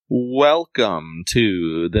Welcome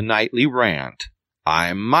to the Nightly Rant.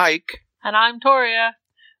 I'm Mike. And I'm Toria.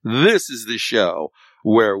 This is the show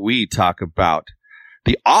where we talk about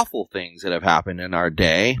the awful things that have happened in our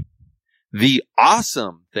day, the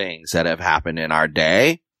awesome things that have happened in our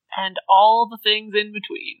day, and all the things in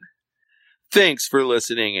between. Thanks for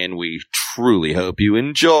listening, and we truly hope you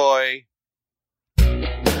enjoy.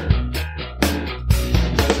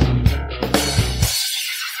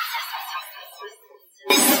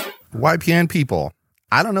 YPN people,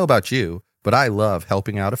 I don't know about you, but I love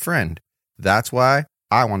helping out a friend. That's why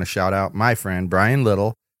I want to shout out my friend Brian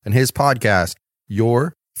Little and his podcast,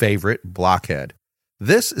 Your Favorite Blockhead.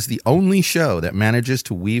 This is the only show that manages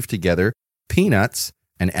to weave together peanuts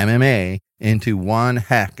and MMA into one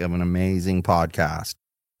heck of an amazing podcast.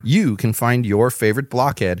 You can find Your Favorite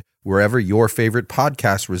Blockhead wherever your favorite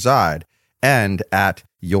podcasts reside and at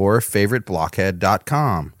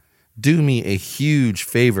yourfavoriteblockhead.com. Do me a huge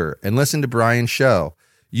favor and listen to Brian's show.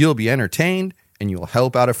 You'll be entertained and you'll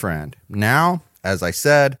help out a friend. Now, as I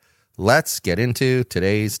said, let's get into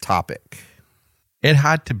today's topic. It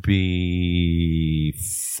had to be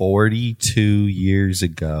 42 years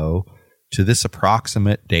ago to this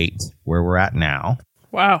approximate date where we're at now.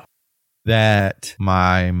 Wow. That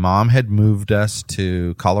my mom had moved us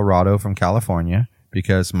to Colorado from California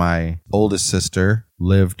because my oldest sister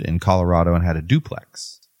lived in Colorado and had a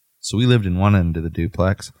duplex. So we lived in one end of the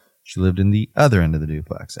duplex. She lived in the other end of the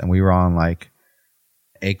duplex. And we were on like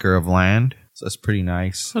an acre of land. So that's pretty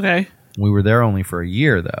nice. Okay. We were there only for a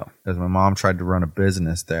year, though, because my mom tried to run a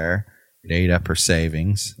business there. It ate up her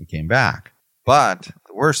savings and came back. But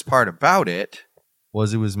the worst part about it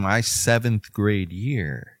was my 7th grade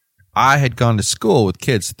year. I had gone to school with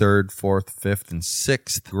kids 3rd, 4th, 5th, and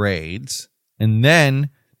 6th grades. And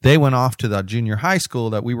then they went off to the junior high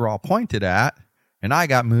school that we were all pointed at. And I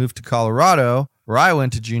got moved to Colorado, where I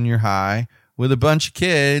went to junior high with a bunch of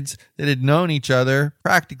kids that had known each other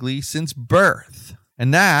practically since birth.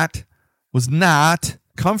 And that was not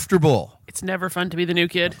comfortable. It's never fun to be the new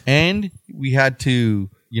kid. And we had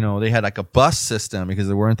to, they had like a bus system because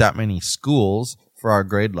there weren't that many schools for our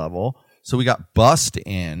grade level. So we got bused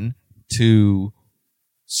in to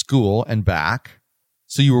school and back.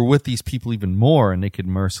 So you were with these people even more, and they could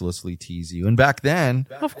mercilessly tease you. And back then,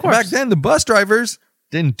 of course, the bus drivers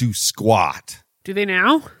didn't do squat. Do they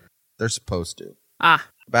now? They're supposed to.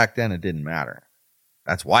 Back then, it didn't matter.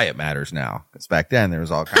 That's why it matters now. Because back then, there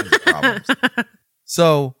was all kinds of problems.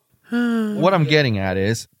 So what I'm getting at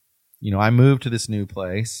is, I moved to this new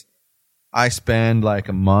place. I spend like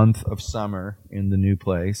a month of summer in the new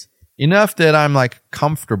place. Enough that I'm like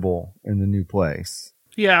comfortable in the new place.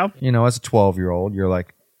 Yeah. As a 12-year-old, you're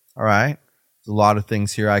like, all right, there's a lot of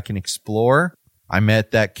things here I can explore. I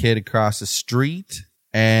met that kid across the street,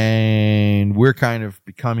 and we're kind of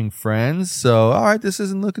becoming friends. So, all right, this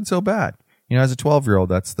isn't looking so bad. As a 12-year-old,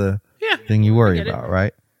 that's the thing you worry about,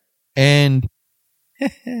 right? And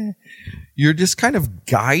you're just kind of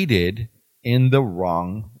guided in the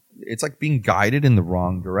wrong. It's like being guided in the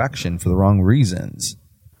wrong direction for the wrong reasons.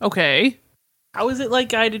 Okay. How is it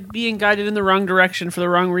like being guided in the wrong direction for the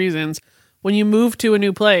wrong reasons when you move to a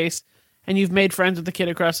new place and you've made friends with the kid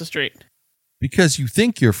across the street? Because you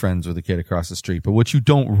think you're friends with the kid across the street, but what you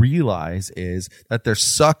don't realize is that they're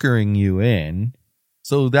suckering you in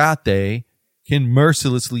so that they can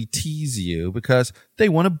mercilessly tease you because they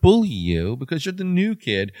want to bully you because you're the new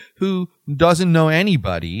kid who doesn't know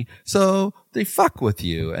anybody. So they fuck with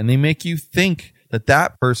you and they make you think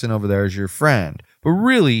that person over there is your friend. But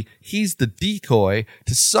really, he's the decoy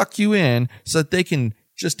to suck you in so that they can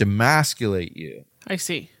just emasculate you. I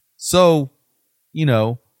see. So,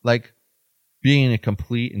 like being a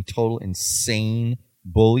complete and total insane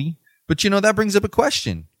bully. But, that brings up a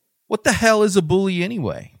question. What the hell is a bully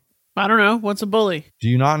anyway? I don't know. What's a bully? Do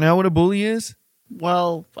you not know what a bully is?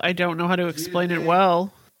 Well, I don't know how to explain it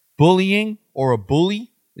well. Bullying or a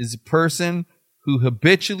bully is a person who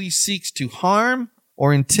habitually seeks to harm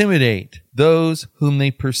or intimidate those whom they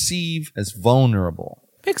perceive as vulnerable.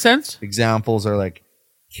 Makes sense. Examples are like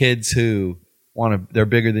kids who they're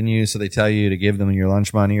bigger than you, so they tell you to give them your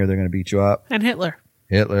lunch money or they're going to beat you up. And Hitler.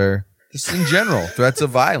 Just in general, threats of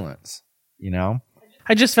violence,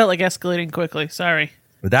 I just felt like escalating quickly. Sorry.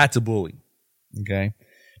 But that's a bully. Okay.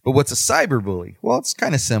 But what's a cyberbully? Well, it's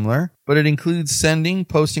kind of similar, but it includes sending,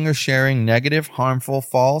 posting, or sharing negative, harmful,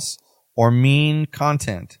 false, or mean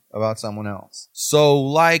content about someone else. So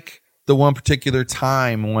like the one particular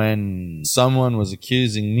time when someone was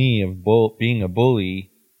accusing me of being a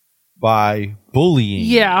bully by bullying.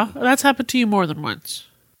 Yeah, that's happened to you more than once.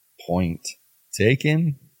 Point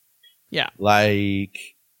taken. Yeah. Like,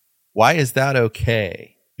 why is that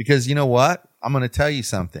okay? Because you know what? I'm going to tell you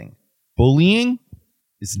something. Bullying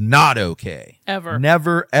is not okay. Ever.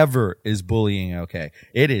 Never, ever is bullying okay.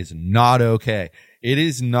 It is not okay. It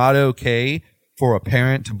is not okay for a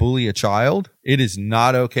parent to bully a child. It is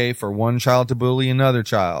not okay for one child to bully another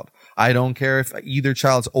child. I don't care if either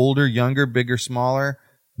child's older, younger, bigger, smaller.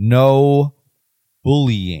 No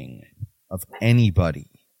bullying of anybody.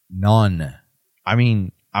 None. I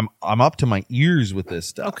mean, I'm up to my ears with this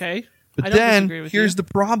stuff. Okay. But I don't then disagree with here's you. the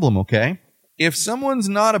problem, okay? If someone's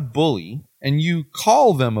not a bully and you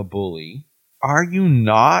call them a bully, are you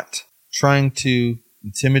not trying to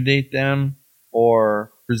intimidate them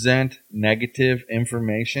or present negative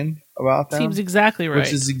information about them? Seems exactly right.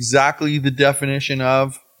 Which is exactly the definition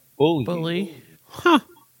of bullying. Bully. Huh.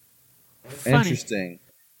 Funny. Interesting.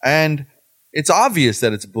 And it's obvious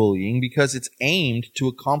that it's bullying because it's aimed to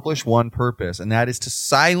accomplish one purpose, and that is to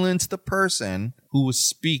silence the person who was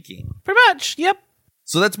speaking. Pretty much. Yep.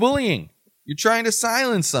 So that's bullying. You're trying to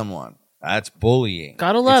silence someone. That's bullying.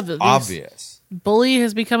 Gotta love it's it. Obvious. Bully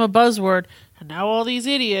has become a buzzword, and now all these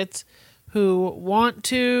idiots who want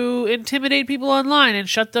to intimidate people online and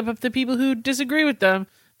shut up the people who disagree with them,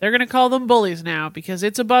 they're going to call them bullies now because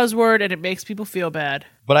it's a buzzword and it makes people feel bad.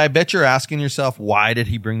 But I bet you're asking yourself, why did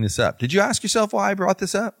he bring this up? Did you ask yourself why I brought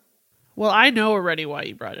this up? Well, I know already why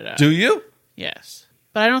you brought it up. Do you? Yes.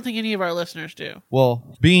 But I don't think any of our listeners do.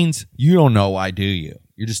 Well, Beans, you don't know why, do you?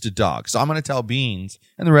 You're just a dog. So I'm going to tell Beans,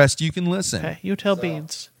 and the rest you can listen. Okay, you tell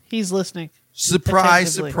Beans. He's listening.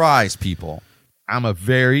 Surprise, Attentively. surprise, people. I'm a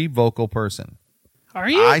very vocal person. Are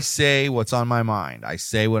you? I say what's on my mind. I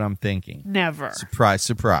say what I'm thinking. Never. Surprise,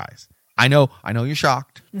 surprise. I know you're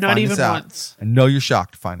shocked. to Not find even this out. once. I know you're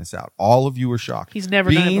shocked to find this out. All of you are shocked. He's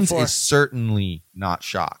never done it Beans before. is certainly not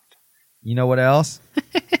shocked. You know what else?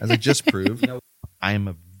 As I just proved, I am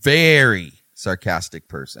a very sarcastic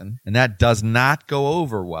person, and that does not go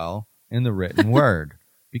over well in the written word.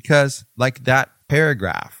 Because, like that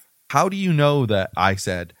paragraph, how do you know that I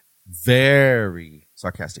said very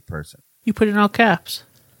sarcastic person? You put in all caps.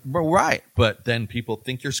 Right, but then people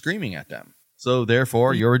think you're screaming at them. So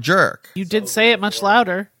therefore, you're a jerk. You did say it much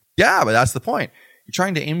louder. Yeah, but that's the point. You're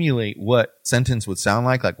trying to emulate what sentence would sound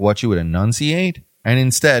like what you would enunciate, and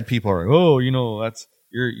instead people are, that's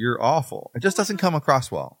you're awful. It just doesn't come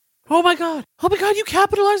across well. Oh my god, you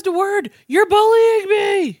capitalized a word. You're bullying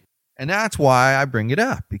me. And that's why I bring it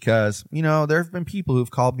up, because, there have been people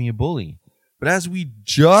who've called me a bully. But as we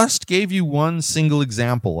just gave you one single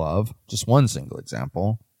example,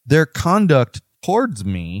 their conduct towards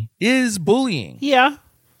me is bullying. Yeah,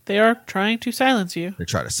 they are trying to silence you. They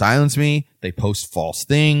try to silence me. They post false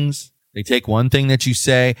things. They take one thing that you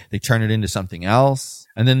say, they turn it into something else,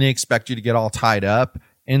 and then they expect you to get all tied up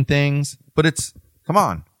in things. But come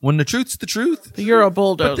on, when the truth's the truth. You're a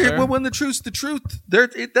bulldozer. But when the truth's the truth,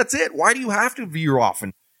 that's it. Why do you have to veer off?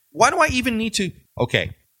 And why do I even need to?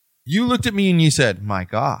 Okay, you looked at me and you said, my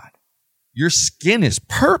God, your skin is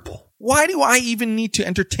purple. Why do I even need to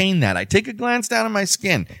entertain that? I take a glance down at my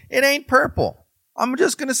skin. It ain't purple. I'm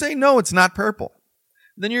just going to say, no, it's not purple.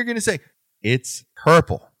 Then you're going to say, it's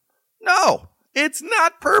purple. No, it's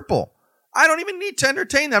not purple. I don't even need to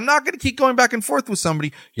entertain them. I'm not going to keep going back and forth with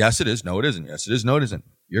somebody. Yes, it is. No, it isn't. Yes, it is. No, it isn't.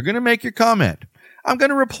 You're going to make your comment. I'm going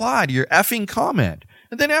to reply to your effing comment.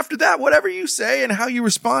 And then after that, whatever you say and how you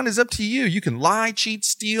respond is up to you. You can lie, cheat,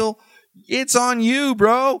 steal. It's on you,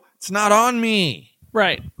 bro. It's not on me.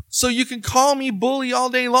 Right. So you can call me bully all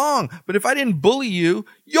day long. But if I didn't bully you,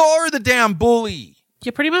 you're the damn bully.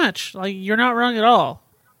 Yeah, pretty much. You're not wrong at all.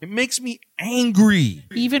 It makes me angry.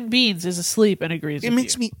 Even Beans is asleep and agrees with you. It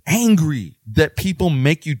makes me angry that people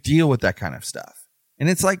make you deal with that kind of stuff. And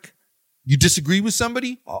it's like, you disagree with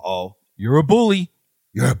somebody? Uh-oh. You're a bully.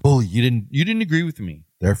 You're a bully. You didn't agree with me.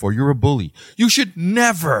 Therefore, you're a bully. You should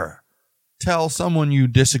never tell someone you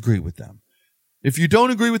disagree with them. If you don't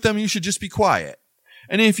agree with them, you should just be quiet.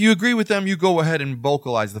 And if you agree with them, you go ahead and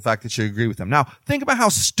vocalize the fact that you agree with them. Now, think about how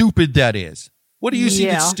stupid that is. What do you see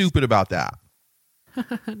that's stupid about that?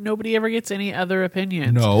 Nobody ever gets any other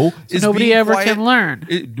opinions. No. So nobody ever can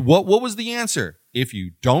learn. What was the answer? If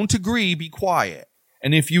you don't agree, be quiet.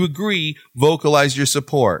 And if you agree, vocalize your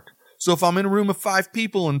support. So if I'm in a room of 5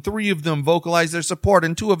 people and 3 of them vocalize their support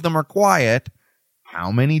and 2 of them are quiet, how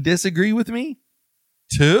many disagree with me?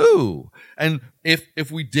 2. And if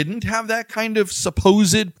we didn't have that kind of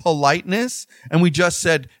supposed politeness and we just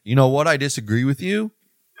said, you know what, I disagree with you,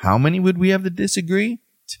 how many would we have that disagree?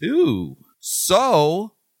 2.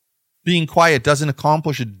 So being quiet doesn't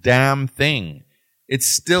accomplish a damn thing. It's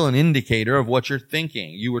still an indicator of what you're thinking.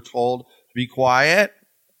 You were told to be quiet.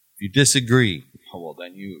 If you disagree, well,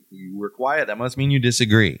 then you were quiet. That must mean you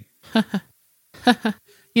disagree.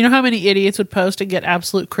 You know how many idiots would post and get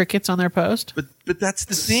absolute crickets on their post? But that's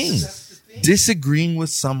the thing. Disagreeing with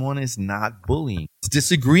someone is not bullying. It's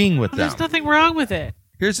disagreeing with them. There's nothing wrong with it.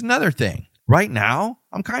 Here's another thing. Right now,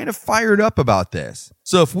 I'm kind of fired up about this.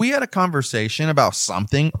 So if we had a conversation about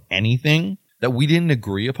something, anything that we didn't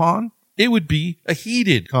agree upon, it would be a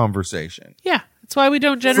heated conversation. Yeah. That's why we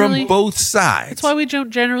don't generally... From both sides. That's why we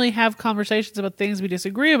don't generally have conversations about things we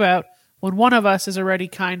disagree about when one of us is already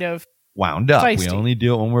kind of wound up. feisty. We only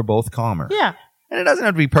do it when we're both calmer. Yeah. And it doesn't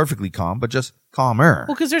have to be perfectly calm, but just calmer.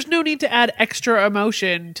 Well, because there's no need to add extra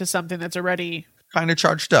emotion to something that's already... kind of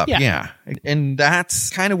charged up. Yeah. And that's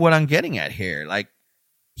kind of what I'm getting at here. Like,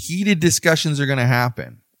 heated discussions are going to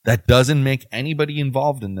happen. That doesn't make anybody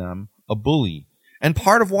involved in them a bully. And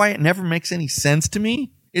part of why it never makes any sense to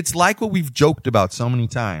me, it's like what we've joked about so many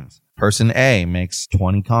times. Person A makes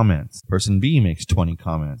 20 comments. Person B makes 20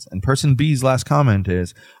 comments. And person B's last comment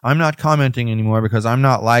is, I'm not commenting anymore because I'm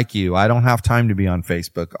not like you. I don't have time to be on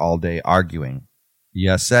Facebook all day arguing.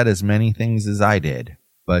 You said as many things as I did,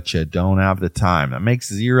 but you don't have the time. That makes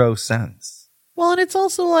zero sense. Well, and it's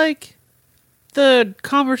also like the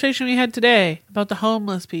conversation we had today about the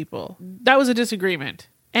homeless people. That was a disagreement.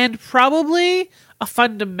 And probably a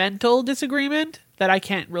fundamental disagreement that I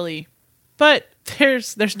can't really... But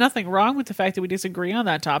there's nothing wrong with the fact that we disagree on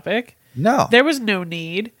that topic. No. There was no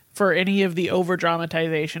need for any of the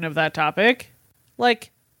over-dramatization of that topic.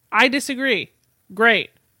 Like, I disagree. Great.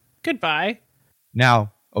 Goodbye.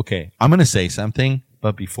 Now, okay, I'm going to say something,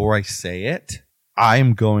 but before I say it,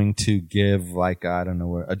 I'm going to give,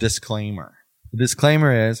 a disclaimer. The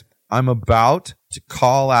disclaimer is, I'm about to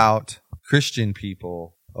call out Christian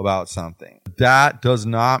people about something. That does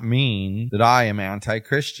not mean that I am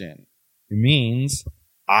anti-Christian. It means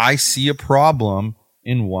I see a problem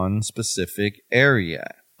in one specific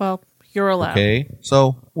area. Well, you're allowed. Okay,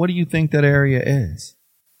 so what do you think that area is?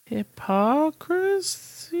 Hypocrisy?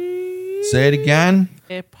 Say it again.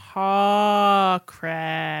 Hypocrites.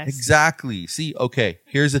 Exactly. See, okay,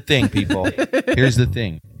 here's the thing, people. Here's the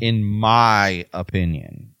thing. In my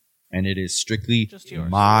opinion, and it is strictly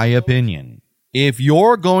my opinion, if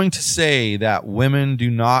you're going to say that women do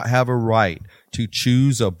not have a right to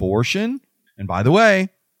choose abortion, and by the way,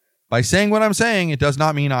 by saying what I'm saying, it does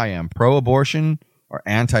not mean I am pro-abortion or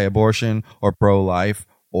anti-abortion or pro-life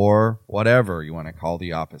or whatever you want to call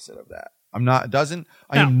the opposite of that. I am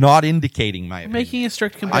not indicating my opinion. Making a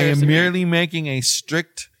strict I comparison. am merely making a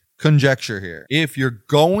strict conjecture here. If you're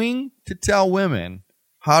going to tell women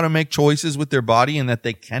how to make choices with their body and that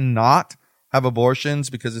they cannot have abortions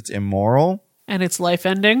because it's immoral. And it's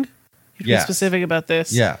life-ending? You can be specific about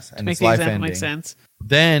this. Yes. To make the example make sense.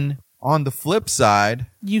 Then, on the flip side...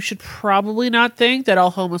 you should probably not think that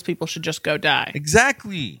all homeless people should just go die.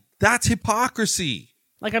 Exactly. That's hypocrisy.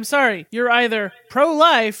 Like, I'm sorry. You're either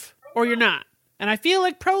pro-life or you're not. And I feel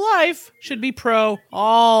like pro-life should be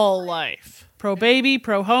pro-all life. Pro-baby,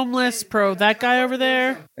 pro-homeless, pro-that guy over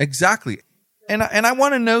there. Exactly. And I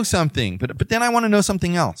want to know something, but then I want to know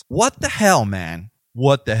something else. What the hell, man?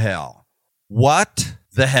 What the hell? What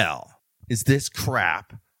the hell is this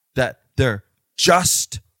crap that they're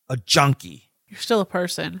just a junkie? You're still a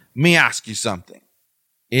person. Let me ask you something.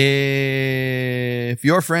 If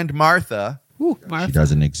your friend Martha... Martha. She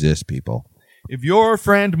doesn't exist, people. If your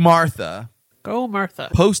friend Martha... Go, Martha.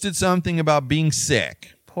 Posted something about being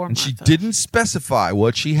sick. Poor and Martha. she didn't specify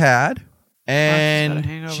what she had.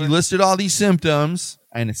 And she listed all these symptoms,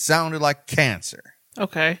 and it sounded like cancer.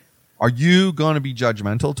 Okay. Are you going to be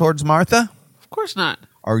judgmental towards Martha? Of course not.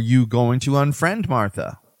 Are you going to unfriend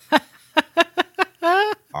Martha?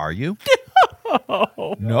 Are you?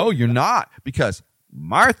 No, you're not. Because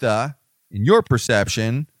Martha, in your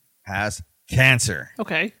perception, has cancer.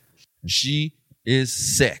 Okay. She is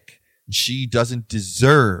sick. She doesn't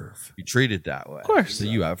deserve to be treated that way. Of course. So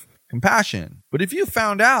you have compassion. But if you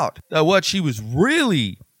found out that what she was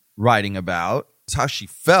really writing about is how she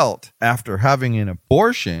felt after having an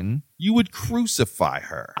abortion, you would crucify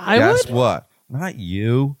her. Guess what? Not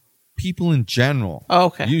you. People in general. Oh,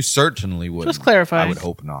 okay. You certainly would. Just clarify. I would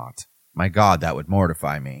hope not. My God, that would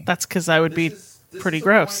mortify me. That's because I would be pretty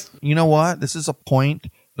gross. You know what? This is a point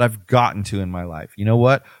that I've gotten to in my life. You know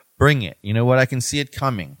what? Bring it. You know what? I can see it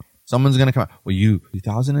coming. Someone's going to come out. Well,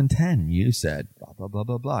 2010, you said blah, blah, blah,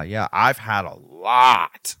 blah, blah. Yeah, I've had a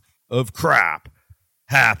lot of crap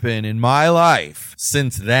happen in my life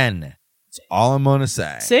since then. That's all I'm going to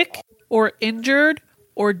say. Sick or injured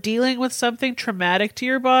or dealing with something traumatic to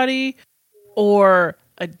your body or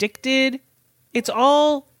addicted. It's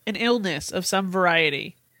all an illness of some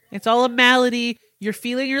variety. It's all a malady. You're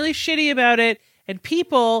feeling really shitty about it. And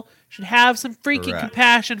people should have some freaking Correct.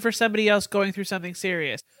 compassion for somebody else going through something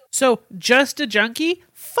serious. So, just a junkie?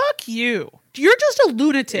 Fuck you. You're just a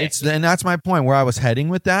lunatic. And that's my point where I was heading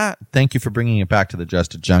with that. Thank you for bringing it back to the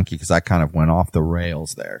Just a Junkie, because I kind of went off the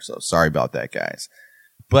rails there. So sorry about that, guys.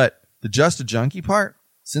 But the Just a Junkie part,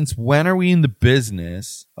 since when are we in the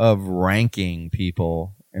business of ranking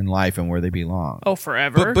people in life and where they belong? Oh,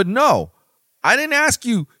 forever? But no, I didn't ask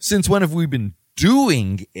you since when have we been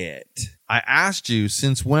doing it. I asked you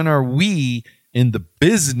since when are we in the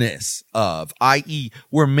business of, i.e.,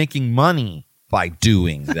 we're making money by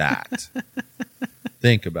doing that.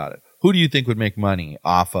 Think about it. Who do you think would make money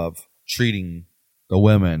off of treating the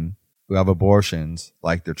women who have abortions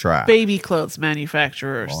like they're trash? Baby clothes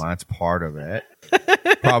manufacturers. Well, that's part of it.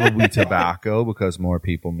 Probably tobacco, because more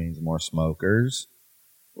people means more smokers.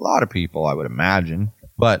 A lot of people, I would imagine.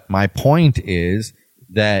 But my point is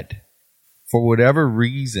that for whatever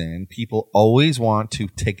reason, people always want to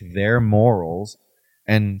take their morals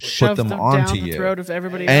and Shove put them down onto the you. throat of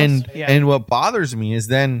everybody And else. Yeah. and what bothers me is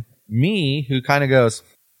then me, who kind of goes,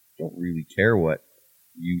 don't really care what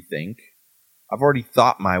you think. I've already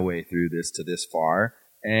thought my way through this to this far,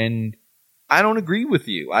 and I don't agree with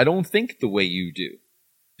you. I don't think the way you do.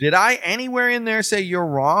 Did I anywhere in there say you're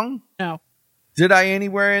wrong? No, Did I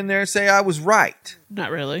anywhere in there say I was right?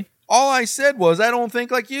 not really. All I said was I don't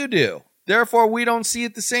think like you do. Therefore, we don't see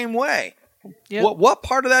it the same way. Yep. What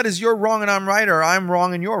part of that is you're wrong and I'm right, or I'm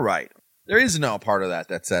wrong and you're right? There is no part of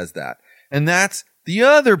that says that. And that's the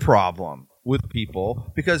other problem with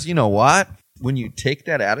people, because you know what? When you take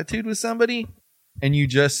that attitude with somebody and you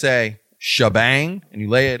just say shebang and you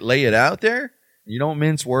lay it out there, and you don't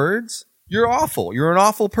mince words, you're awful. You're an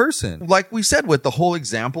awful person. Like we said with the whole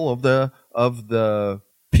example of the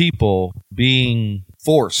people being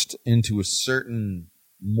forced into a certain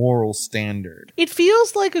moral standard. It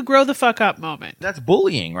feels like a grow the fuck up moment. That's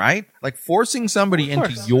bullying, right? Like forcing somebody Of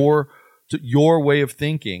into course. your way of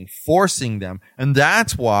thinking, forcing them. And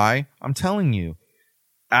that's why I'm telling you,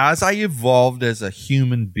 as I evolved as a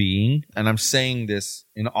human being, and I'm saying this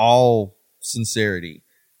in all sincerity,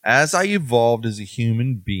 as I evolved as a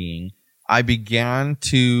human being, I began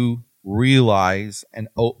to realize,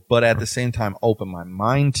 but at the same time open my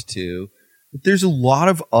mind to, that there's a lot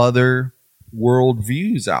of other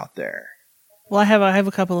worldviews out there. Well, I have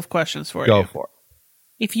a couple of questions for you. Go for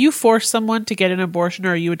it. If you force someone to get an abortion,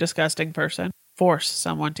 are you a disgusting person? Force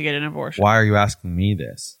someone to get an abortion. Why are you asking me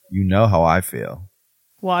this? You know how I feel.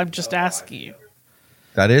 Well, I'm just asking you.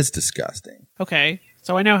 That is disgusting. Okay,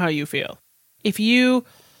 so I know how you feel. If you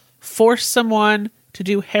force someone to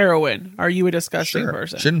do heroin, are you a disgusting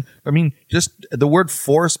person? Just the word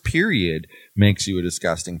force, period, makes you a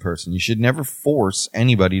disgusting person. You should never force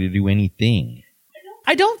anybody to do anything.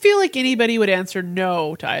 I don't feel like anybody would answer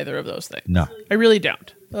no to either of those things. No. I really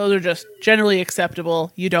don't. Those are just generally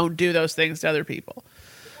acceptable. You don't do those things to other people.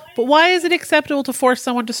 But why is it acceptable to force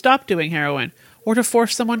someone to stop doing heroin or to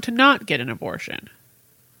force someone to not get an abortion?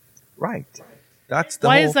 Right.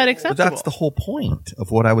 Why is that acceptable? That's the whole point of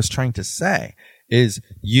what I was trying to say, is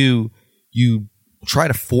you try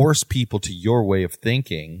to force people to your way of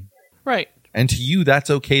thinking. Right. And to you, that's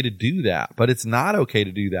okay to do that, but it's not okay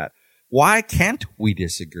to do that. Why can't we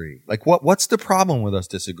disagree? Like, what's the problem with us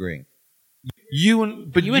disagreeing? You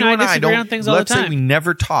and I disagree don't, on things all the let's say time. we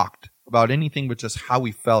never talked about anything but just how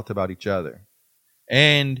we felt about each other.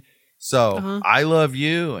 And so I love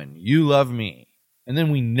you and you love me. And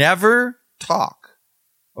then we never talk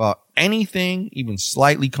about anything even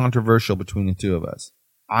slightly controversial between the two of us.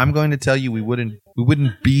 I'm going to tell you we wouldn't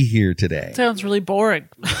be here today. Sounds really boring.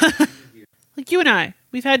 Like you and I,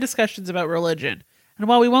 we've had discussions about religion. And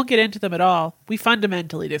while we won't get into them at all, we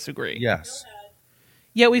fundamentally disagree. Yes.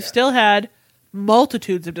 Yet we've still had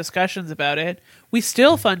multitudes of discussions about it. We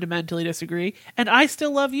still fundamentally disagree. And I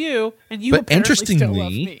still love you. And you But apparently still love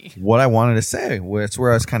interestingly, me. what I wanted to say, that's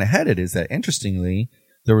where I was kind of headed, is that interestingly,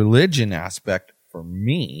 the religion aspect for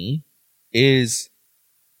me is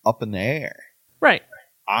up in the air. Right.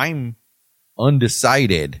 I'm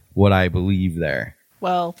undecided what I believe there.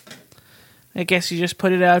 Well, I guess you just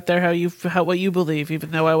put it out there what you believe,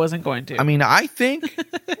 even though I wasn't going to. I mean, I don't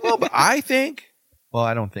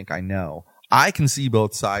think I know. I can see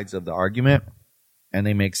both sides of the argument, and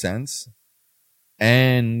they make sense.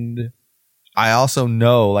 And I also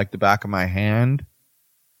know, like the back of my hand,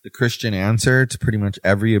 the Christian answer to pretty much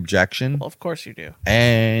every objection. Well, of course you do.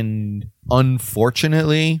 And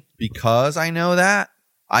unfortunately, because I know that,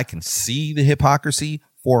 I can see the hypocrisy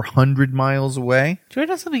 400 miles away. Do you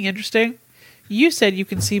know something interesting? You said you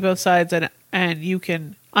can see both sides and you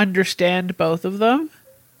can understand both of them.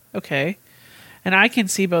 Okay. And I can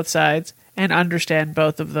see both sides and understand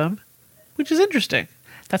both of them, which is interesting.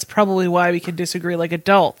 That's probably why we can disagree like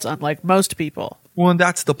adults, unlike most people. Well, and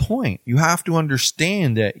that's the point. You have to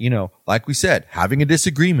understand that, like we said, having a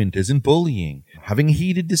disagreement isn't bullying. Having a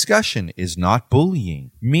heated discussion is not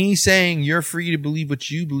bullying. Me saying you're free to believe what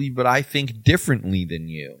you believe, but I think differently than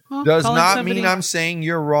you, does not mean I'm saying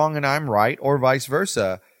you're wrong and I'm right, or vice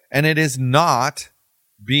versa. And it is not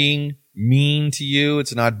being mean to you.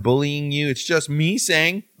 It's not bullying you. It's just me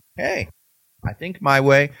saying, hey, I think my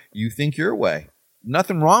way, you think your way.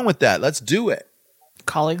 Nothing wrong with that. Let's do it.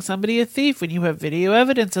 Calling somebody a thief when you have video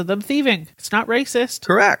evidence of them thieving. It's not racist.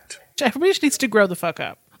 Correct. Everybody just needs to grow the fuck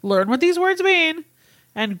up. Learn what these words mean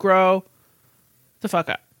and grow the fuck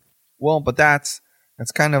up. Well, but that's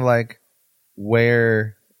kind of like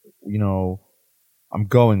where, I'm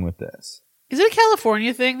going with this. Is it a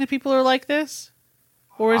California thing that people are like this?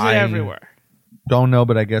 Or is it everywhere? Don't know,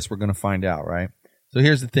 but I guess we're going to find out, right? So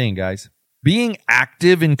here's the thing, guys. Being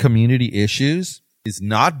active in community issues is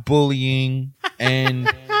not bullying, and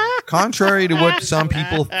contrary to what some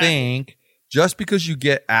people think, just because you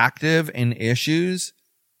get active in issues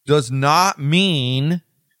does not mean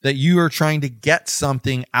that you are trying to get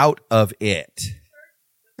something out of it.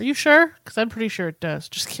 Are you sure? Because I'm pretty sure it does.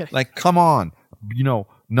 Just kidding. Like, come on.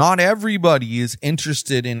 Not everybody is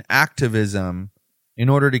interested in activism in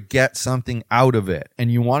order to get something out of it.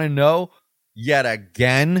 And you want to know, yet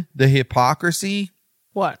again, the hypocrisy?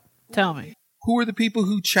 What? Tell me. Who are the people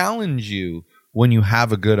who challenge you when you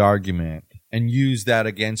have a good argument and use that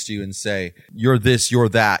against you and say, you're this, you're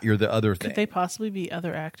that, you're the other thing? Could they possibly be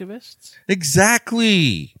other activists?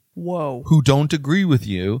 Exactly. Whoa. Who don't agree with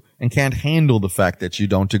you and can't handle the fact that you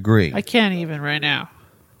don't agree. I can't even right now.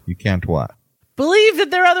 You can't what? Believe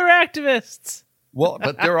that there are other activists. Well,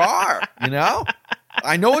 but there are,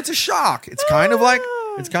 I know it's a shock. It's kind of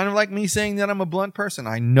like me saying that I'm a blunt person.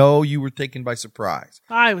 I know you were taken by surprise.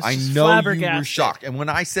 I know you were shocked. And when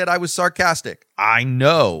I said I was sarcastic, I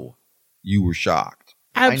know you were shocked.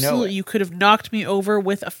 Absolutely. You could have knocked me over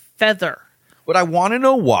with a feather. But I want to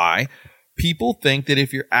know why people think that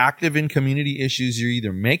if you're active in community issues, you're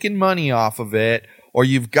either making money off of it or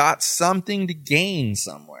you've got something to gain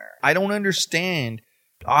somewhere. I don't understand.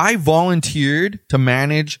 I volunteered to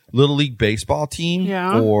manage Little League baseball team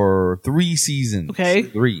for 3 seasons. Okay.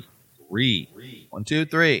 Three. 1, 2,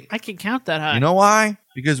 3. I can count that high. You know why?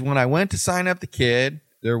 Because when I went to sign up the kid,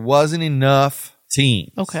 there wasn't enough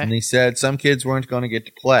teams. Okay. And they said some kids weren't going to get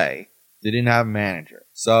to play. They didn't have a manager.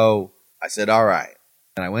 So I said, all right.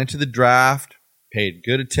 And I went to the draft, paid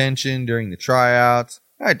good attention during the tryouts.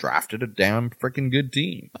 I drafted a damn freaking good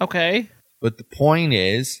team. Okay. But the point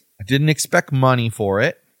is, I didn't expect money for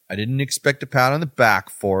it. I didn't expect a pat on the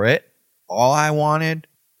back for it. All I wanted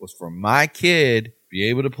was for my kid to be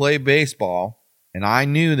able to play baseball. And I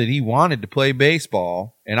knew that he wanted to play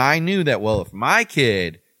baseball. And I knew that, well, if my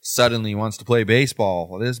kid suddenly wants to play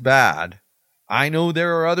baseball this bad, I know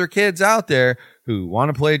there are other kids out there who want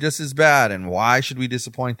to play just as bad. And why should we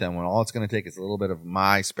disappoint them when all it's going to take is a little bit of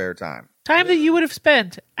my spare time? Time that you would have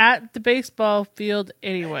spent at the baseball field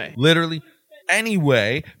anyway. Literally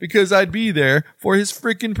anyway, because I'd be there for his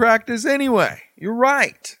freaking practice anyway. You're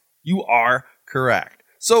right. You are correct.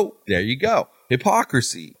 So there you go.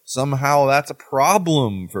 Hypocrisy. Somehow that's a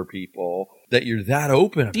problem for people that you're that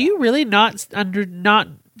open about. Do you really not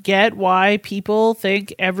get why people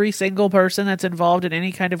think every single person that's involved in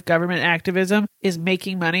any kind of government activism is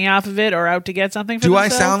making money off of it or out to get something for themselves?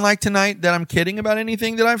 Do I sound like tonight that I'm kidding about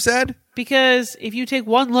anything that I've said? Because if you take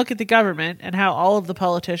one look at the government and how all of the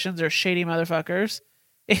politicians are shady motherfuckers,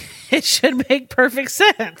 it should make perfect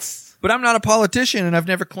sense. But I'm not a politician, and I've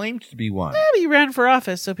never claimed to be one. Yeah, but you ran for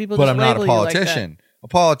office, so people but just I'm not a label you like politician. that. A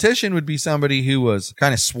politician would be somebody who was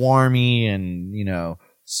kind of swarmy and,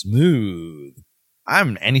 smooth.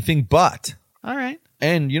 I'm anything but. All right.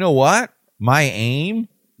 And you know what?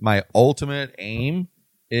 My ultimate aim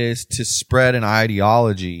is to spread an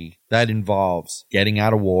ideology that involves getting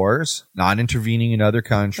out of wars, not intervening in other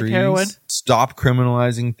countries, like heroin. Stop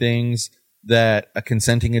criminalizing things that a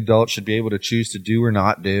consenting adult should be able to choose to do or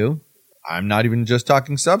not do. I'm not even just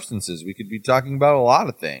talking substances. We could be talking about a lot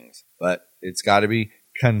of things, but it's got to be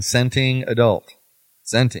consenting adult.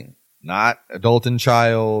 Consenting. Not adult and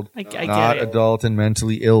child, I not get it. adult and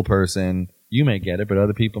mentally ill person. You may get it, but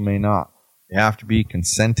other people may not. They have to be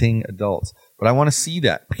consenting adults. But I want to see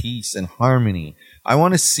that peace and harmony. I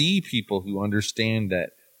want to see people who understand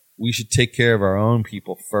that we should take care of our own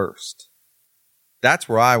people first. That's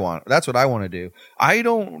what I want to do. I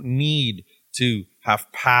don't need to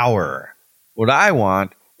have power. What I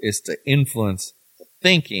want is to influence the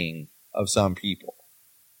thinking of some people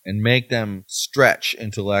and make them stretch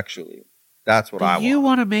intellectually. That's what I want. You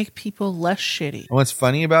want to make people less shitty. And what's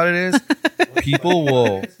funny about it is people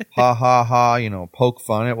will ha ha ha, poke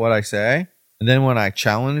fun at what I say. And then when I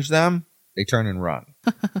challenge them, they turn and run.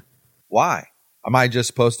 Why? Am I just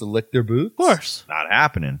supposed to lick their boots? Of course. Not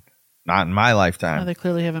happening. Not in my lifetime. Oh, they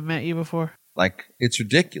clearly haven't met you before. Like, it's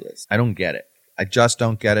ridiculous. I don't get it. I just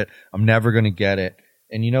don't get it. I'm never going to get it.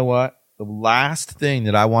 And you know what? The last thing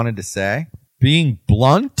that I wanted to say, being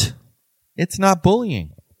blunt, it's not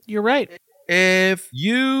bullying. You're right. If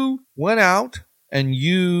you went out and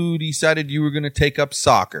you decided you were going to take up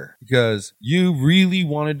soccer because you really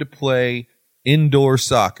wanted to play indoor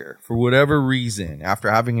soccer for whatever reason,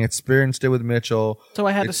 after having experienced it with Mitchell, So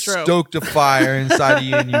I had it to stroke. stoked a fire inside of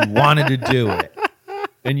you and you wanted to do it.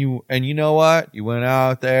 And you know what? You went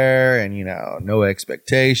out there and, no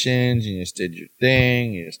expectations. You just did your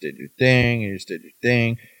thing. You just did your thing. You just did your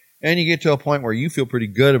thing. And you get to a point where you feel pretty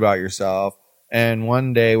good about yourself. And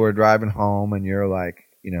one day we're driving home and you're like,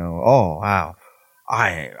 oh, wow,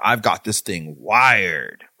 I've got this thing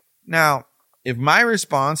wired. Now, if my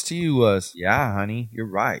response to you was, yeah, honey, you're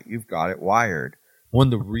right. You've got it wired.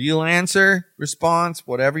 When the real answer, response,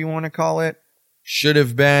 whatever you want to call it, should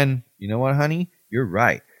have been, you know what, honey? You're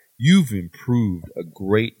right. You've improved a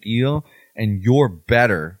great deal, and you're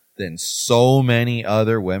better than so many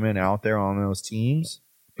other women out there on those teams.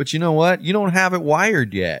 But you know what? You don't have it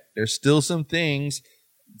wired yet. There's still some things,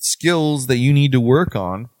 skills that you need to work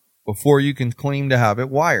on before you can claim to have it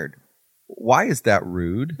wired. Why is that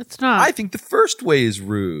rude? It's not. I think the first way is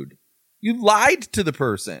rude. You lied to the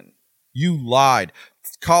person. You lied.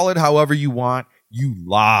 Call it however you want. You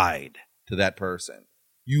lied to that person.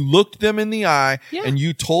 You looked them in the eye and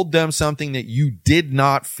you told them something that you did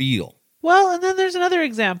not feel. Well, and then there's another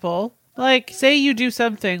example. Like, say you do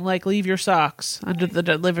something like leave your socks under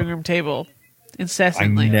the living room table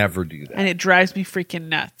incessantly. I never do that. And it drives me freaking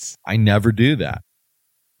nuts. I never do that.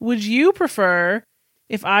 Would you prefer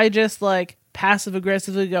if I just like passive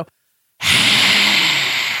aggressively go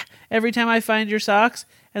every time I find your socks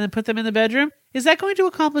and then put them in the bedroom? Is that going to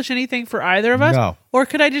accomplish anything for either of us? No. Or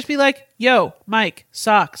could I just be like, yo, Mike,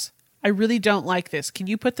 socks, I really don't like this. Can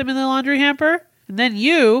you put them in the laundry hamper? And then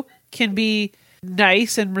you can be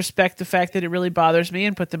nice and respect the fact that it really bothers me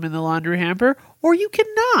and put them in the laundry hamper. Or you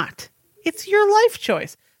cannot. It's your life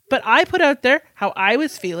choice. But I put out there how I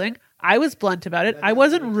was feeling. I was blunt about it. I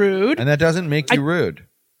wasn't rude. And that doesn't make you rude.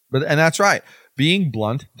 And that's right. Being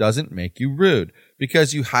blunt doesn't make you rude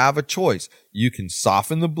because you have a choice. You can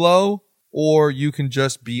soften the blow or you can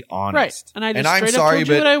just be honest. Right. And I just straight up told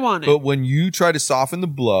you what I wanted. But when you try to soften the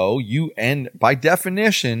blow, by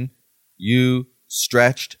definition, you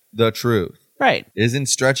stretched the truth. Right. Isn't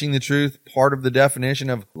stretching the truth part of the definition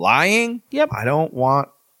of lying? Yep. I don't want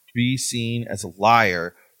to be seen as a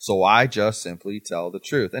liar, so I just simply tell the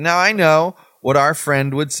truth. And now I know what our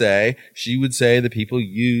friend would say. She would say that people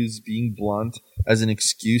use being blunt as an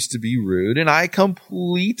excuse to be rude, and I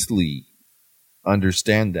completely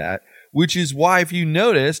understand that, which is why, if you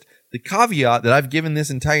noticed, the caveat that I've given this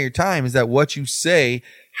entire time is that what you say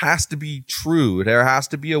has to be true. There has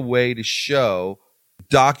to be a way to show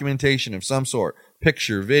documentation of some sort,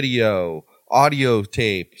 picture, video, audio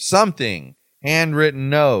tape, something, handwritten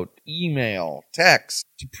note, email, text,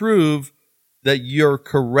 to prove that you're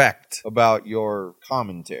correct about your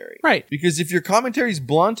commentary. Right. Because if your commentary is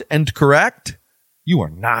blunt and correct, you are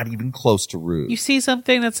not even close to rude. You see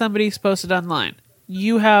something that somebody's posted online.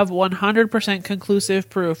 You have 100% conclusive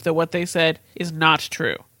proof that what they said is not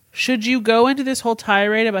true. Should you go into this whole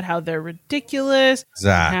tirade about how they're ridiculous,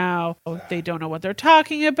 Exactly. how they don't know what they're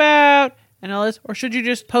talking about, and all this? Or should you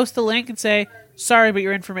just post the link and say, sorry, but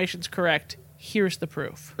your information's correct. Here's the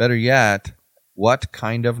proof. Better yet, what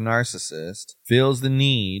kind of narcissist feels the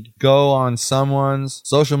need to go on someone's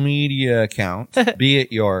social media account, be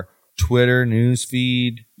it your Twitter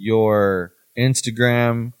newsfeed, your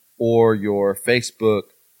Instagram, or your Facebook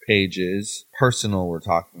pages, personal we're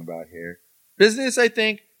talking about here. Business, I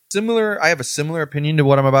think, similar. I have a similar opinion to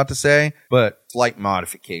what I'm about to say, but slight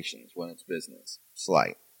modifications when it's business.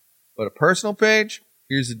 Slight. But a personal page,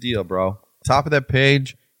 here's the deal, bro. Top of that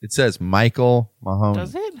page, it says Michael Mahoney.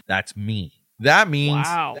 Does it? That's me. That means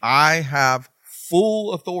Wow. I have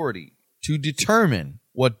full authority to determine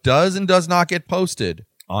what does and does not get posted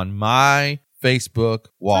on my Facebook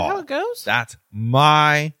wall. Is that how it goes? That's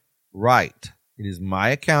my right. It is my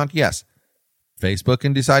account. Yes, Facebook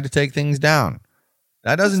can decide to take things down.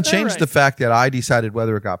 That doesn't That's their change right. the fact that I decided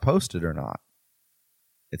whether it got posted or not.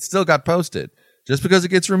 It still got posted. Just because it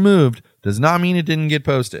gets removed does not mean it didn't get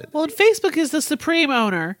posted. Well, and Facebook is the supreme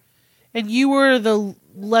owner, and you were the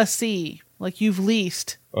lessee. Like, you've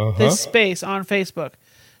leased this space on Facebook.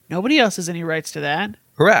 Nobody else has any rights to that.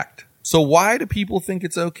 Correct. So why do people think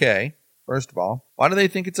it's okay? First of all, why do they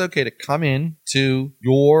think it's okay to come in to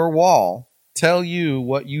your wall, tell you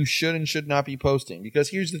what you should and should not be posting? Because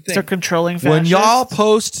here's the thing. They're controlling When fascists. y'all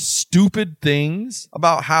post stupid things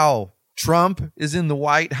about how Trump is in the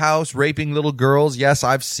White House raping little girls, yes,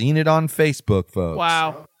 I've seen it on Facebook, folks.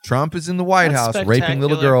 Wow. Trump is in the White That's House raping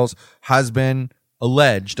little spectacular. girls has been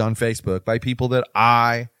alleged on Facebook by people that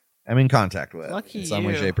I am in contact with Lucky in some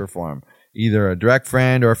way, you. shape, or form. Either a direct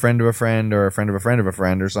friend or a friend of a friend or a friend of a friend of a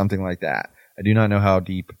friend or something like that. I do not know how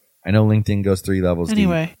deep. I know LinkedIn goes 3 levels deep.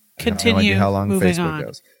 Anyway, I have no continue idea how long moving Facebook on.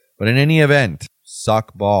 goes. But in any event,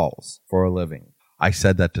 suck balls for a living. I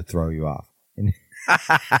said that to throw you off.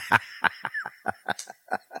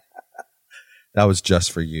 That was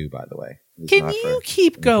just for you, by the way. It was Can not you for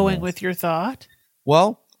keep anything going else. with your thought?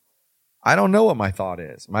 Well, I don't know what my thought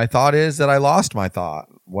is. My thought is that I lost my thought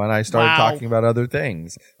when I started Wow. talking about other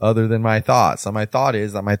things other than my thought. So my thought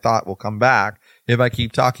is that my thought will come back if I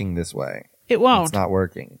keep talking this way. It won't. It's not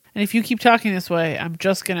working. And if you keep talking this way, I'm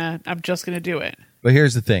just gonna do it. But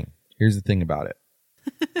here's the thing. Here's the thing about it.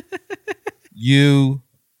 You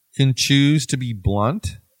can choose to be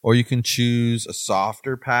blunt or you can choose a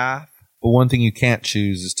softer path. But one thing you can't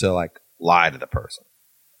choose is to lie to the person.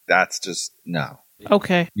 That's just no.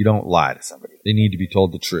 Okay. You don't lie to somebody. They need to be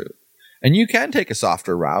told the truth. And you can take a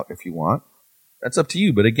softer route if you want. That's up to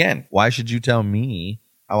you. But again, why should you tell me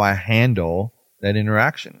how I handle that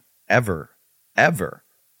interaction? Ever.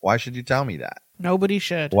 Why should you tell me that? Nobody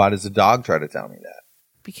should. Why does a dog try to tell me that?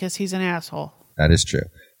 Because he's an asshole. That is true.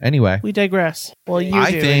 Anyway, We digress. Well, you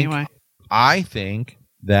I do think- anyway. I think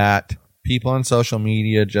that people on social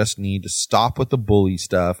media just need to stop with the bully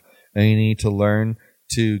stuff and you need to learn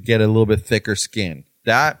to get a little bit thicker skin.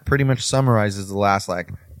 That pretty much summarizes the last,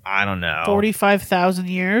 45,000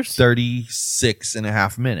 years? 36 and a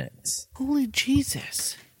half minutes. Holy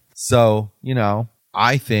Jesus. So,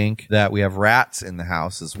 I think that we have rats in the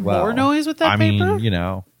house as well. More noise with that paper?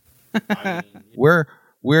 We're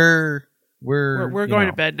We're going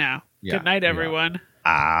to bed now. Yeah, Good night, yeah. everyone.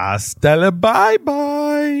 Stella,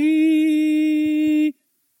 bye-bye.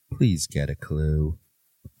 Please get a clue.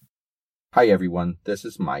 Hi everyone, this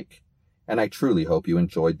is Mike, and I truly hope you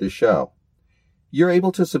enjoyed this show. You're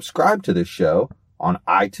able to subscribe to this show on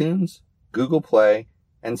iTunes, Google Play,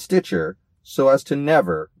 and Stitcher so as to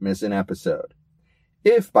never miss an episode.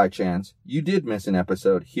 If by chance you did miss an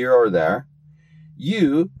episode here or there,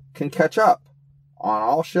 you can catch up on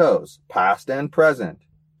all shows, past and present,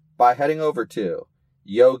 by heading over to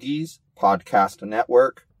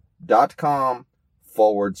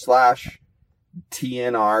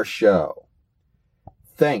yogispodcastnetwork.com/TNR show.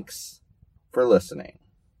 Thanks for listening.